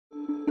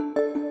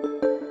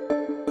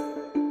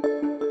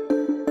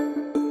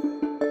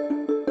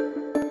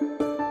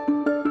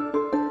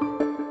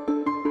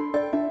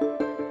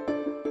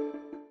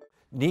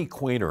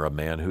Quaynor, a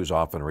man who's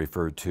often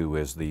referred to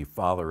as the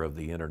father of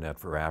the Internet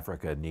for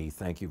Africa. Nii,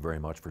 thank you very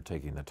much for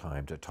taking the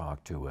time to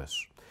talk to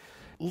us.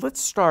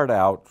 Let's start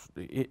out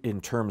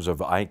in terms of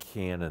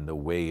ICANN and the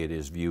way it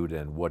is viewed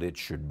and what it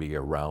should be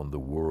around the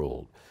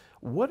world.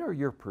 What are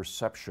your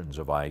perceptions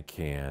of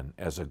ICANN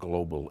as a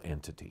global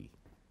entity?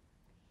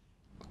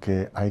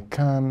 Okay,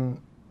 ICANN,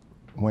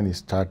 when it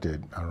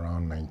started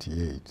around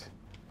 '98,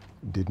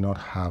 did not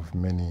have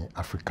many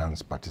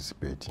Africans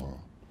participating.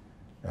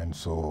 And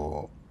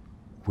so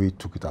we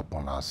took it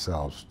upon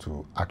ourselves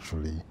to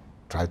actually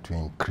try to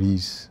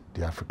increase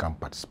the African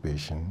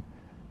participation,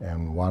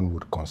 and one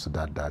would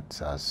consider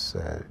that as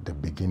the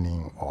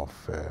beginning of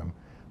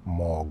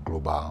more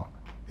global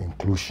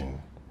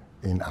inclusion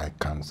in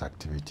ICANN's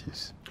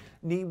activities.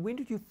 Nii, when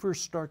did you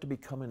first start to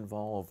become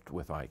involved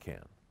with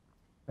ICANN?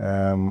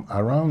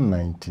 Around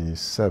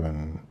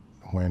 '97,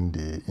 when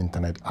the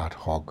Internet Ad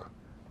Hoc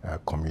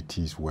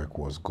Committee's work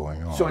was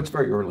going on. So it's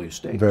very early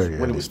stage, very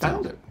when early it was stage.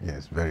 founded.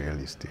 Yes, very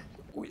early stage.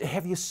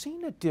 Have you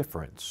seen a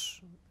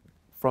difference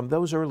from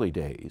those early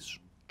days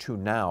to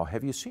now?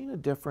 Have you seen a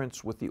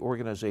difference with the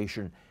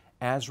organization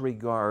as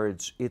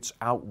regards its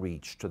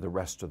outreach to the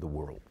rest of the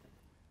world?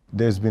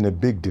 There's been a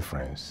big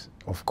difference.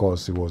 Of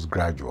course, it was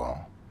gradual.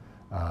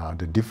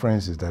 The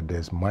difference is that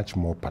there's much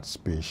more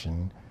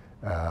participation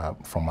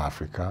from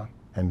Africa,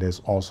 and there's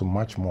also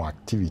much more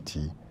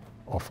activity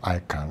of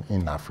ICANN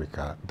in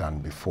Africa than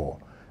before.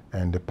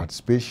 And the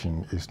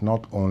participation is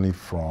not only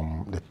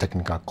from the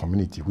technical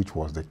community, which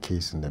was the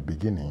case in the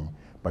beginning,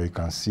 but you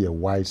can see a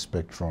wide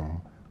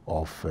spectrum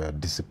of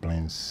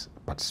disciplines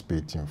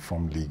participating,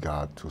 from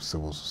legal to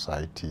civil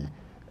society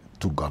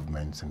to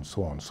governments and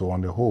so on. So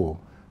on the whole,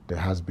 there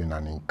has been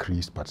an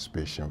increased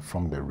participation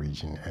from the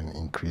region and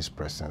increased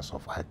presence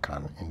of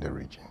ICANN in the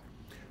region.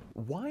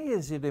 Why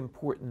is it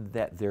important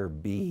that there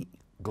be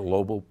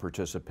global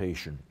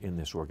participation in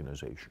this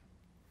organization?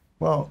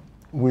 Well,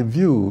 we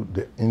view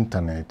the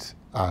Internet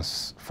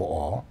as for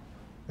all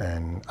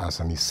and as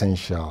an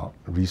essential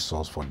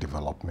resource for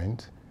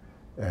development.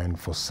 And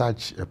for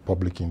such a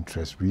public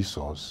interest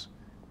resource,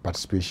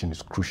 participation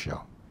is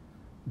crucial,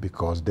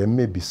 because there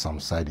may be some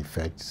side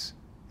effects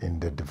in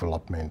the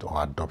development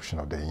or adoption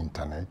of the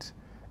Internet.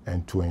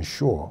 And to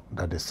ensure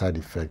that the side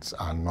effects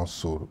are not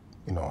so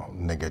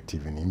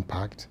negative in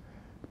impact,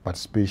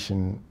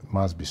 participation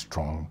must be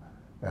strong.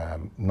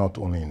 Not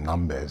only in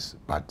numbers,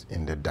 but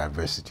in the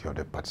diversity of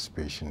the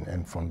participation.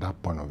 And from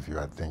that point of view,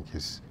 I think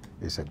it's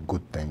a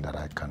good thing that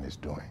ICANN is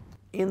doing.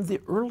 In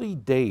the early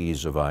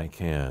days of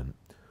ICANN,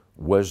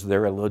 was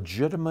there a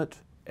legitimate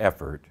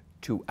effort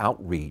to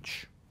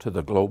outreach to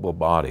the global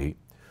body,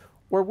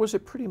 or was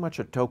it pretty much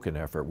a token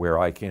effort where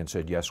ICANN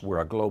said, yes,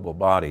 we're a global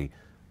body,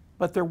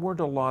 but there weren't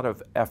a lot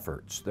of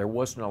efforts, there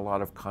wasn't a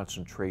lot of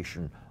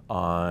concentration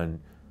on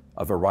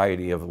a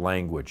variety of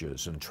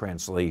languages and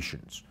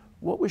translations?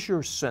 What was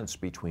your sense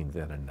between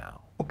then and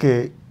now?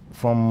 Okay,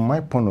 from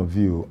my point of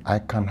view,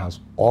 ICANN has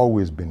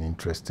always been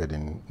interested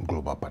in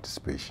global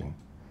participation.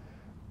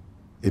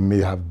 It may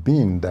have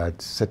been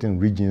that certain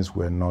regions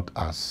were not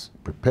as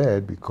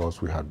prepared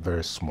because we had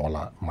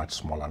much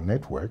smaller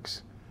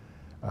networks.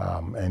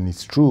 And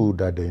it's true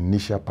that the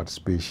initial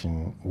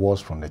participation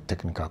was from the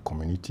technical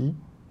community,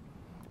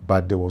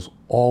 but there was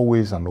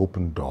always an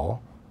open door.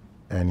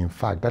 And in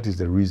fact, that is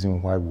the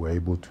reason why we were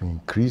able to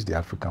increase the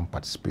African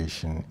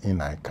participation in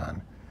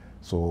ICANN.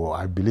 So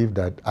I believe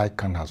that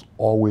ICANN has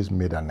always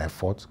made an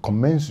effort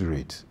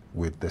commensurate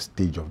with the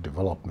stage of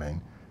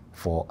development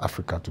for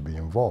Africa to be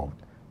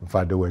involved. In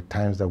fact, there were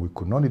times that we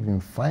could not even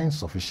find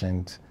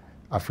sufficient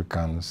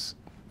Africans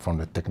from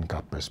the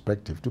technical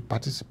perspective to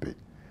participate.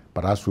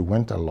 But as we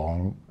went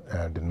along,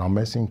 the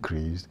numbers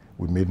increased,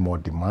 we made more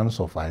demands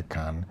of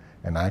ICANN,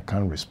 and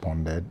ICANN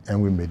responded,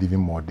 and we made even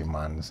more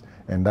demands.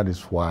 And that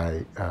is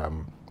why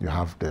you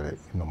have the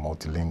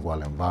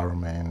multilingual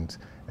environment,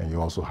 and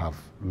you also have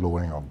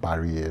lowering of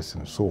barriers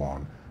and so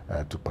on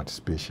to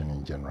participation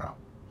in general.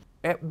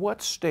 At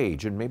what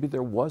stage, and maybe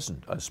there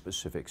wasn't a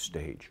specific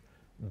stage,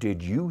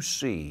 did you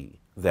see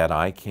that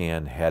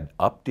ICANN had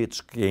upped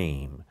its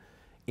game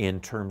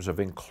in terms of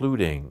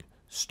including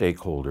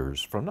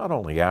stakeholders from not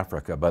only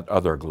Africa, but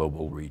other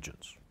global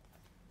regions?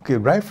 Okay,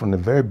 right from the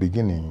very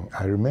beginning,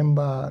 I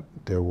remember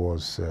there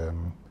was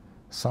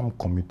some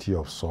committee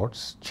of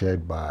sorts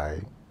chaired by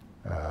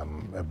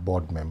a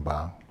board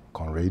member,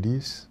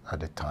 Conradis, at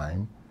the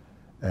time.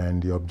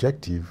 And the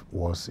objective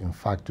was, in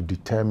fact, to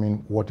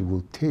determine what it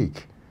will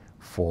take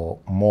for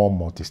more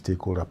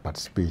multi-stakeholder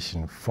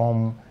participation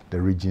from the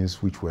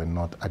regions which were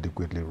not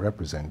adequately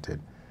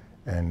represented.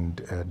 And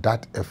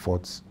that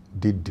effort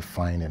did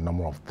define a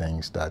number of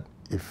things that,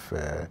 if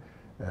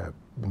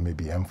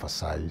maybe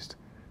emphasized,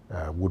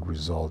 would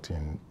result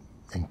in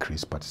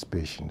increased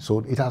participation. So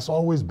it has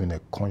always been a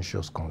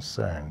conscious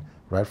concern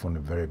right from the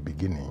very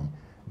beginning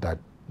that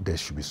there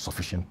should be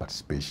sufficient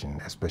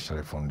participation,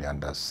 especially from the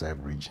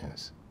underserved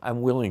regions.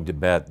 I'm willing to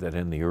bet that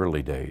in the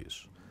early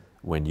days,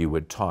 when you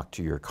would talk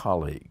to your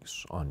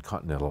colleagues on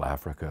continental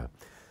Africa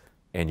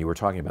and you were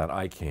talking about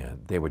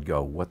ICANN, they would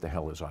go, what the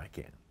hell is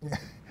ICANN?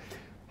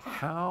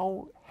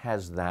 How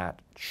has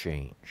that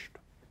changed?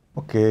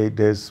 Okay,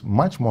 there's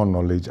much more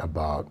knowledge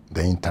about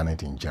the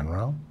internet in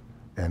general,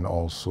 and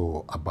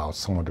also about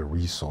some of the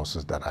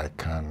resources that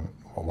ICANN,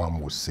 one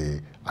would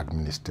say,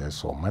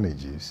 administers or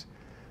manages.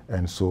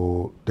 And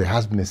so there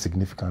has been a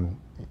significant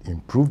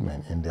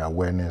improvement in the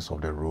awareness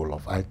of the role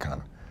of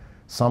ICANN.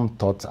 Some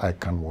thought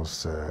ICANN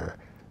was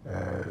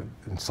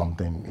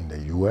something in the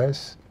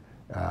US,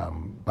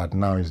 but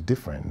now it's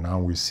different. Now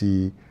we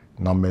see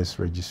numbers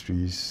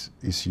registries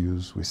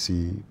issues, we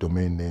see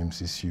domain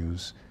names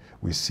issues,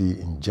 we see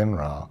in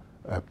general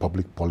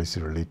public policy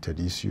related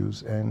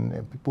issues,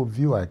 and people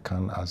view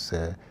ICANN as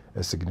a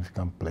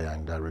significant player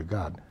in that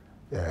regard.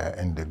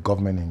 And the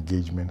government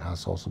engagement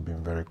has also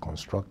been very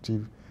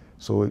constructive.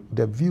 So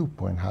the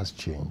viewpoint has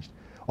changed.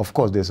 Of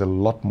course, there's a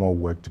lot more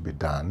work to be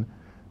done,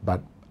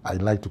 but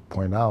I'd like to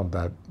point out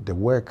that the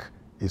work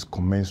is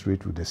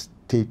commensurate with the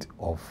state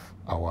of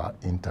our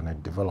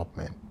internet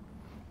development.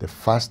 The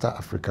faster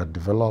Africa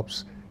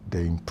develops, the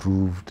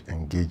improved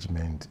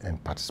engagement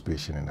and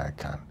participation in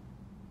ICANN.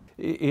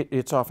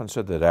 It's often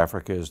said that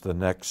Africa is the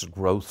next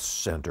growth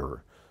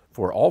center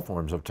for all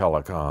forms of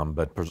telecom,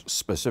 but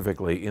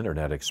specifically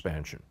internet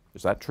expansion.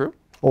 Is that true?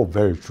 Oh,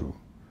 very true.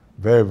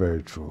 Very,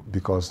 very true.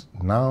 Because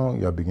now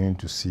you're beginning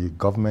to see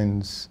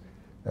governments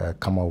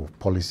come up with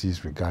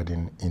policies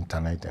regarding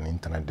internet and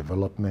internet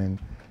development.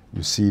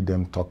 You see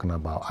them talking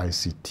about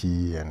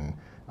ICT and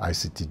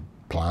ICT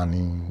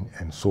planning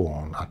and so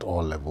on at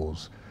all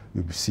levels.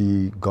 You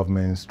see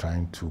governments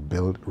trying to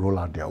roll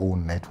out their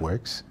own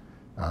networks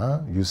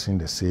using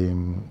the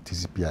same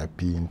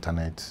TCP/IP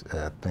internet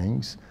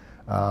things.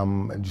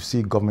 And you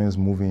see governments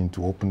moving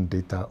into open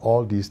data.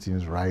 All these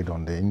things ride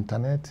on the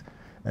internet.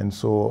 And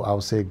so I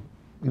would say,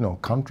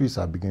 countries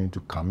are beginning to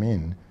come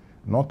in,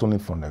 not only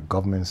from the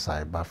government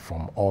side, but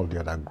from all the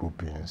other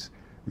groupings.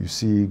 You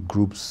see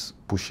groups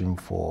pushing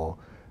for,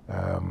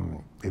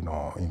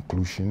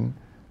 inclusion,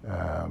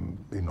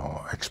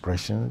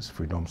 expressions,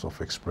 freedoms of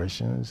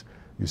expressions.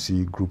 You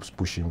see groups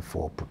pushing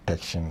for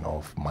protection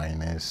of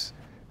minors.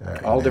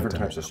 All different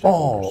types of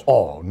stakeholders.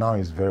 All. Now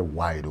it's very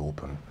wide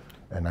open,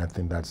 and I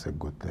think that's a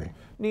good thing.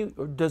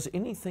 Nii, does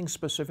anything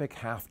specific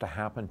have to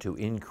happen to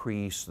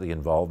increase the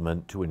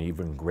involvement to an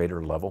even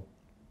greater level?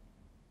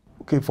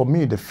 Okay, for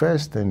me, the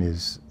first thing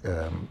is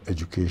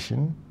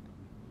education,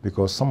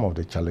 because some of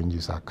the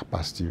challenges are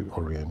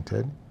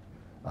capacity-oriented,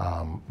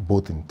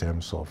 both in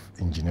terms of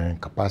engineering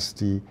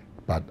capacity,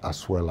 but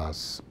as well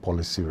as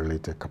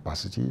policy-related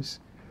capacities,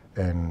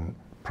 and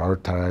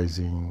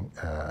prioritizing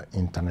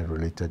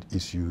internet-related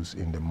issues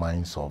in the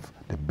minds of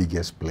the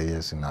biggest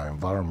players in our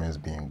environments,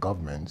 being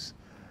governments.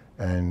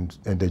 And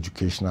the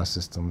educational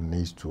system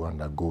needs to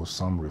undergo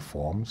some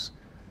reforms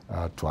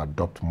to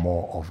adopt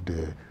more of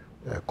the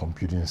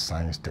computing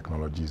science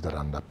technologies that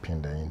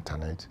underpin the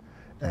internet.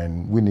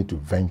 And we need to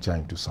venture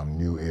into some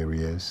new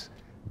areas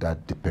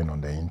that depend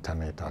on the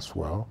internet as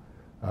well.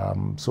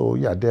 So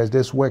yeah,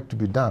 there's work to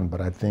be done, but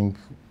I think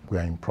we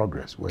are in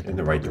progress. In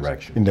the right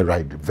direction. In the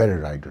very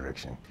right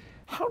direction.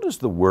 How does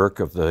the work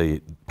of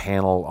the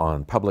panel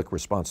on public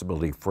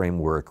responsibility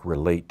framework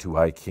relate to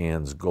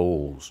ICANN's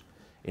goals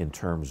in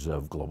terms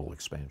of global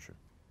expansion?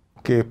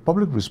 Okay,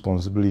 public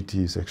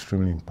responsibility is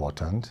extremely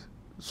important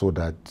so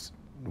that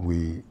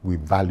we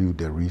value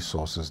the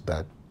resources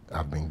that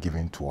have been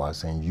given to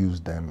us and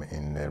use them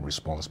in a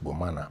responsible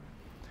manner.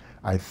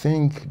 I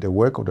think the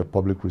work of the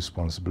public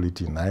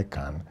responsibility in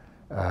ICANN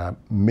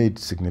made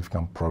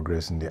significant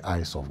progress in the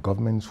eyes of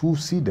governments who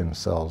see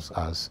themselves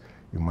as,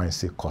 you might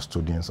say,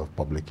 custodians of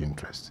public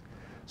interest.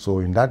 So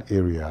in that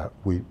area,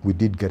 we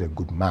did get a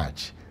good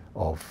match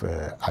of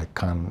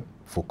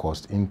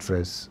ICANN-focused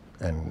interests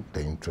and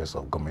the interests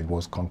of government. It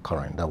was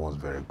concurrent. That was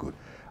very good.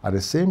 At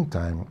the same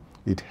time,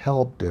 it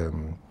helped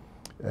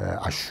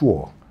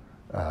assure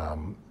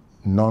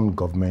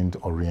non-government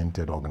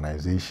oriented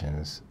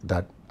organizations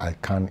that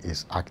ICANN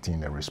is acting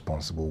in a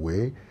responsible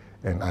way,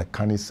 and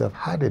ICANN itself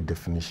had a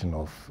definition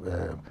of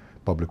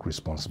public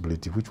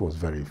responsibility which was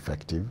very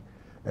effective,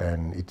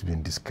 and it's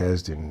been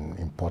discussed in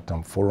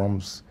important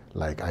forums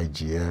like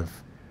IGF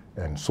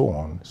and so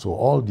on. So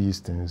all these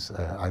things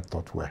I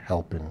thought were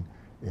helping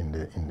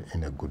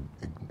in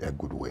a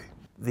good way.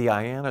 The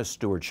IANA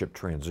stewardship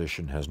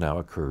transition has now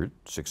occurred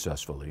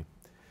successfully.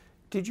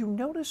 Did you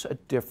notice a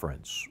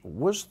difference?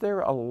 Was there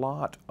a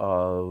lot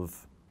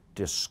of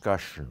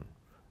discussion,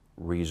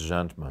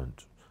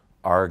 resentment,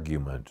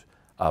 argument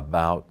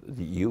about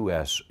the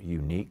U.S.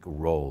 unique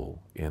role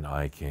in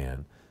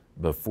ICANN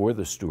before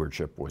the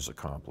stewardship was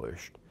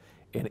accomplished?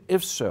 And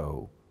if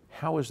so,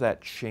 how has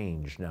that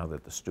changed now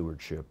that the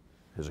stewardship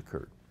has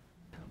occurred?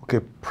 Okay,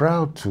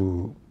 prior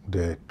to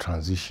the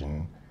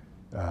transition,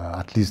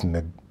 at least in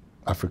the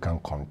African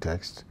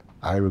context,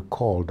 I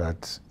recall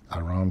that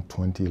around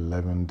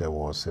 2011 there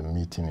was a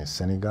meeting in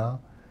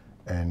Senegal,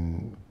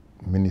 and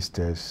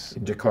ministers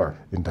in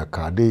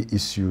Dakar, they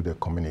issued a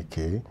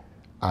communique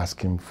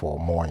asking for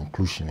more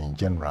inclusion in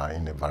general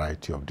in a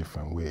variety of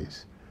different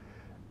ways.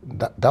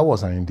 That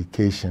was an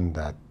indication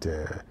that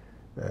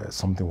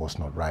something was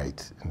not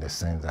right, in the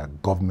sense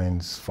that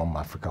governments from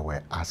Africa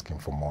were asking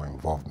for more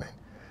involvement.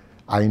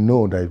 I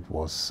know that it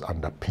was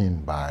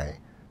underpinned by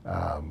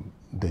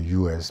the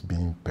US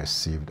being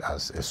perceived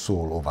as a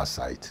sole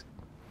oversight.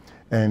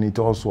 And it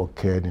also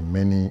occurred in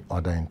many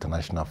other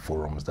international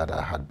forums that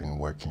I had been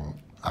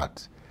working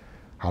at.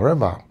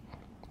 However,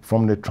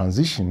 from the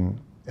transition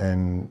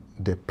and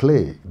the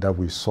play that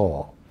we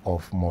saw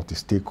of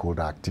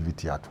multi-stakeholder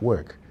activity at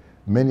work,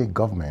 many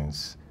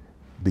governments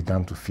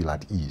began to feel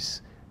at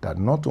ease that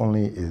not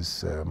only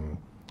is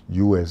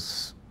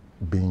US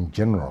being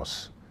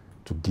generous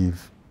to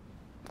give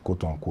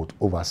quote-unquote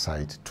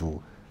oversight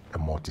to a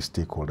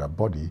multi-stakeholder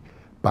body,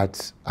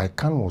 but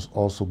ICANN was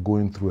also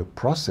going through a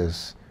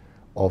process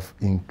of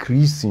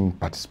increasing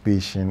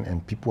participation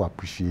and people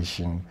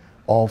appreciation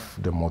of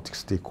the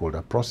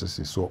multi-stakeholder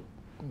processes. So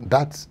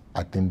that,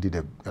 I think, did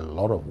a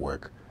lot of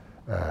work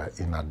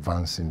in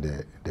advancing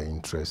the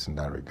interest in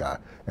that regard.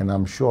 And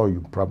I'm sure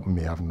you probably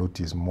may have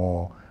noticed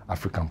more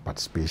African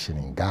participation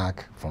in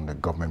GAC from the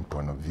government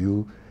point of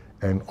view,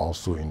 and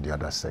also in the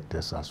other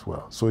sectors as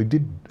well. So it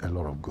did a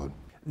lot of good.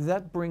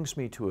 That brings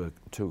me to a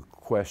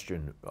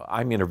question.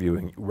 I'm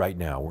interviewing right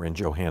now. We're in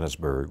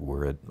Johannesburg.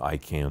 We're at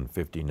ICANN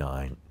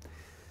 59.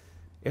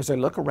 As I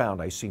look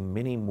around, I see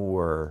many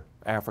more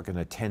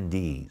African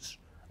attendees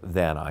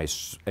than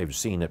I've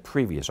seen at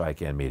previous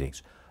ICANN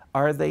meetings.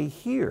 Are they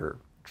here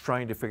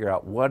trying to figure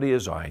out what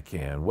is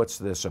ICANN, what's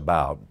this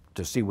about,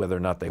 to see whether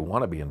or not they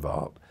want to be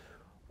involved?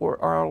 Or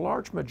are a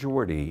large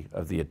majority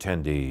of the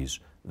attendees,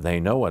 they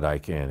know what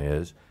ICANN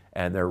is,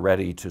 and they're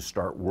ready to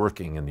start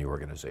working in the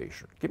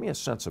organization? Give me a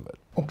sense of it.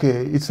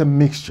 Okay, it's a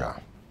mixture.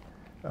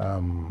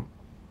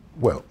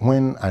 Well,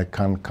 when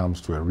ICANN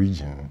comes to a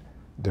region,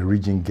 the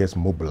region gets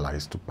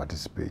mobilized to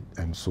participate,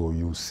 and so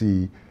you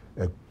see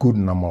a good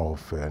number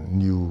of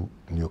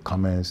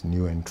newcomers,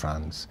 new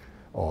entrants,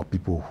 or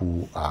people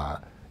who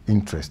are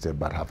interested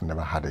but have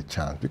never had a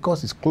chance,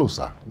 because it's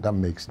closer. That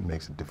makes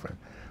it different.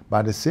 But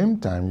at the same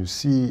time, you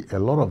see a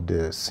lot of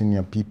the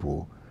senior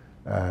people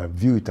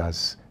view it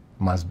as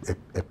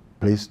a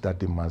place that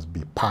they must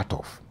be part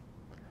of.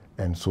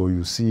 And so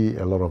you see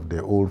a lot of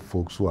the old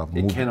folks who have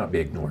moved. It cannot be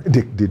ignored.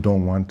 They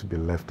don't want to be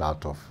left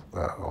out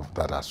of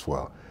that as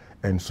well.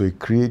 And so it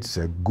creates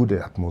a good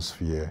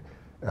atmosphere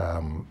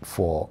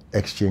for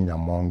exchange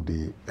among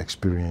the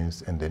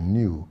experienced and the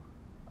new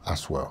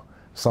as well.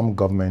 Some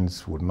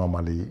governments would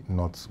normally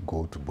not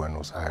go to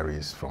Buenos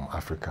Aires from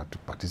Africa to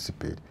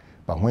participate,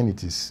 but when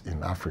it is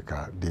in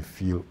Africa, they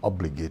feel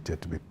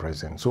obligated to be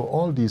present. So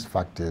all these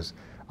factors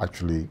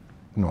actually,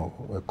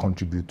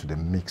 contribute to the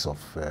mix of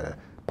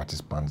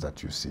participants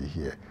that you see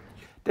here.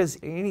 Does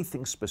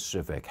anything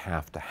specific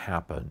have to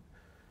happen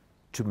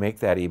to make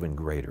that even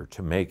greater,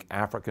 to make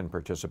African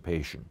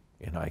participation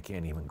in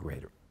ICANN even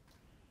greater?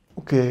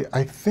 Okay,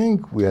 I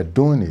think we are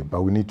doing it,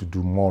 but we need to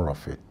do more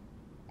of it.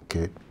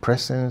 Okay,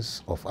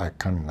 presence of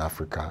ICANN in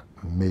Africa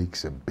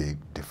makes a big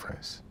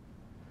difference,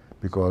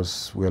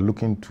 because we're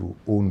looking to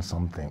own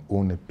something,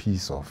 own a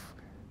piece of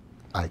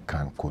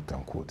ICANN, quote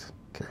unquote.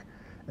 Okay,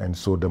 and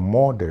so the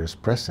more there is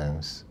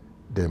presence,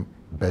 the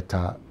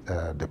better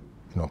the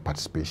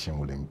participation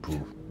will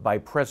improve. By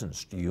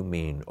presence, do you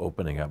mean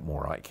opening up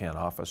more ICANN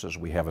offices?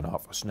 We have an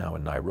office now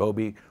in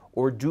Nairobi,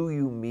 or do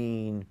you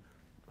mean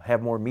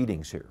have more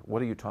meetings here?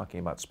 What are you talking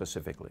about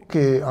specifically?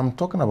 Okay, I'm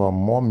talking about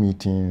more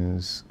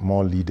meetings,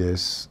 more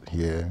leaders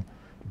here,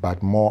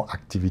 but more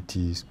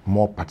activities,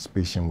 more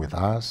participation with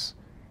us.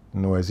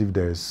 As if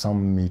there is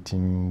some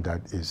meeting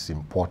that is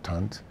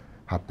important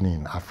happening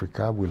in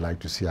Africa, we like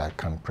to see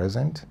ICANN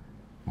present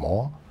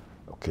more.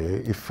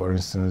 Okay, if for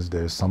instance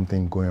there's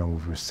something going on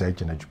with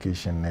research and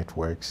education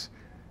networks,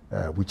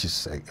 which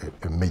is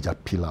a major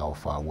pillar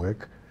of our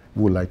work,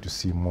 we would like to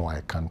see more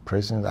ICANN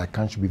presence.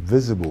 ICANN should be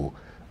visible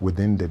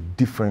within the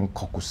different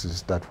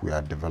caucuses that we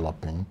are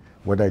developing,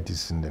 whether it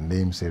is in the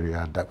names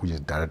area which is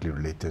directly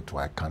related to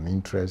ICANN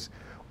interests,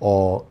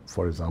 or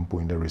for example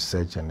in the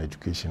research and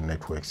education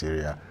networks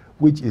area,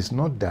 which is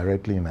not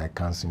directly in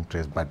ICANN's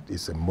interest, but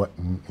it's a more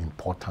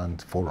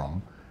important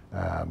forum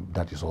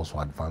that is also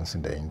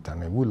advancing the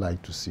internet. We'd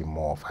like to see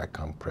more of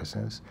ICANN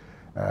presence.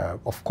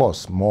 Of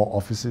course, more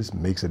offices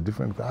makes a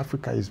difference, because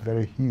Africa is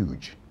very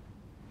huge.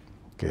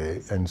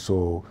 Okay, and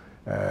so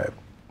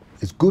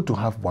it's good to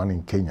have one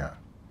in Kenya,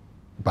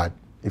 but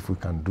if we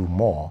can do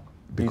more,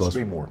 because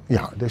there should be more.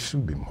 Yeah, there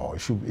should be more.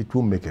 It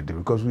will make a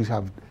difference, because we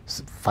have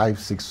 5,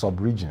 6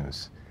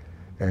 sub-regions,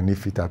 and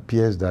if it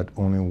appears that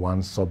only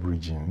one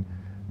sub-region,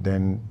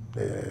 then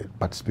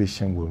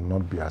participation will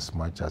not be as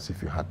much as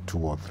if you had 2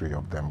 or 3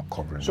 of them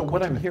covering. So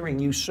what I'm hearing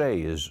you say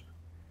is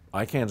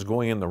ICANN's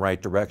going in the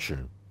right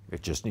direction.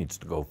 It just needs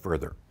to go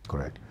further.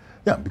 Correct.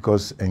 Yeah,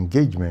 because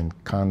engagement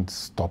can't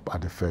stop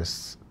at the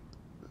first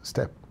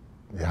step.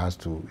 You have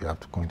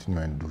to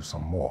continue and do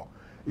some more.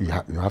 You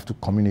have to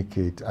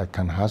communicate.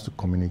 ICANN has to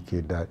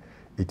communicate that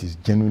it is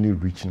genuinely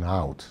reaching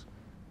out,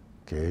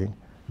 okay,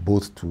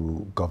 both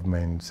to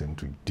governments and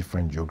to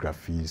different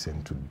geographies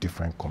and to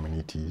different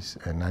communities,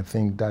 and I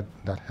think that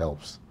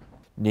helps.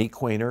 Nii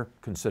Quaynor,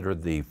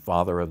 considered the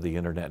father of the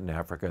internet in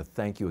Africa,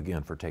 thank you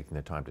again for taking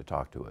the time to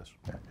talk to us.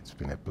 Yeah, it's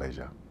been a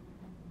pleasure.